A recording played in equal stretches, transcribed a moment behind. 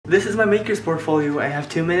This is my maker's portfolio. I have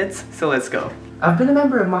 2 minutes, so let's go. I've been a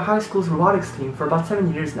member of my high school's robotics team for about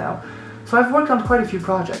 7 years now, so I've worked on quite a few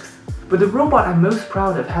projects. But the robot I'm most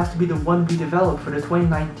proud of has to be the one we developed for the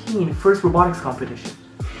 2019 First Robotics Competition.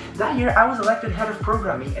 That year, I was elected head of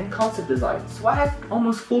programming and concept design, so I had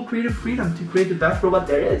almost full creative freedom to create the best robot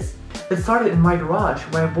there is. It started in my garage,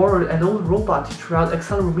 where I borrowed an old robot to try out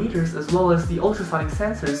accelerometers as well as the ultrasonic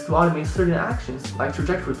sensors to automate certain actions, like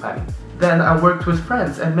trajectory planning. Then I worked with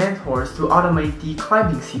friends and mentors to automate the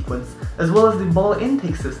climbing sequence, as well as the ball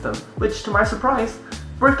intake system, which, to my surprise,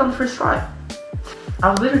 worked on the first try.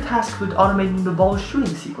 I was later tasked with automating the ball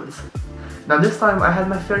shooting sequence. Now this time I had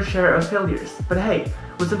my fair share of failures, but hey,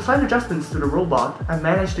 with some slight adjustments to the robot, I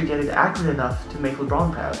managed to get it accurate enough to make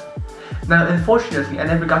LeBron proud. Now unfortunately, I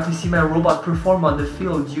never got to see my robot perform on the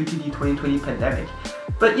field due to the 2020 pandemic,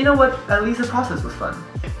 but you know what, at least the process was fun.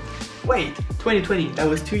 Wait, 2020, that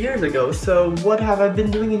was 2 years ago, so what have I been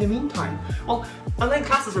doing in the meantime? Well, online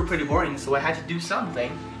classes were pretty boring, so I had to do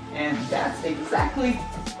something, and that's exactly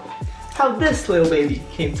how this little baby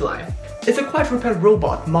came to life. It's a quadruped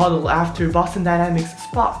robot modeled after Boston Dynamics'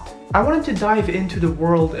 Spot. I wanted to dive into the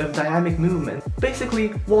world of dynamic movement,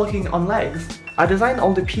 basically walking on legs. I designed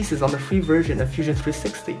all the pieces on the free version of Fusion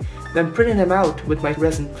 360, then printed them out with my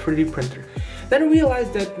resin 3D printer. Then I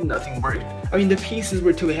realized that nothing worked. I mean, the pieces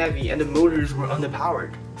were too heavy and the motors were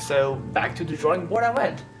underpowered. So back to the drawing board I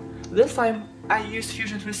went. This time, I used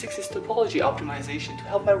Fusion 360's topology optimization to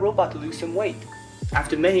help my robot lose some weight.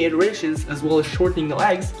 After many iterations, as well as shortening the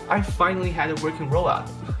legs, I finally had a working robot.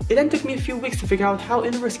 It then took me a few weeks to figure out how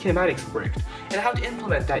inverse kinematics worked, and how to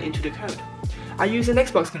implement that into the code. I used an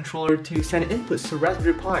Xbox controller to send inputs to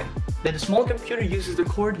Raspberry Pi. Then the small computer uses the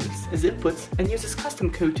coordinates as inputs and uses custom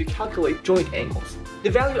code to calculate joint angles. The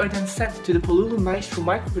value are then sent to the Pololu Maestro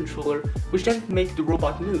microcontroller, which then makes the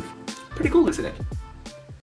robot move. Pretty cool, isn't it?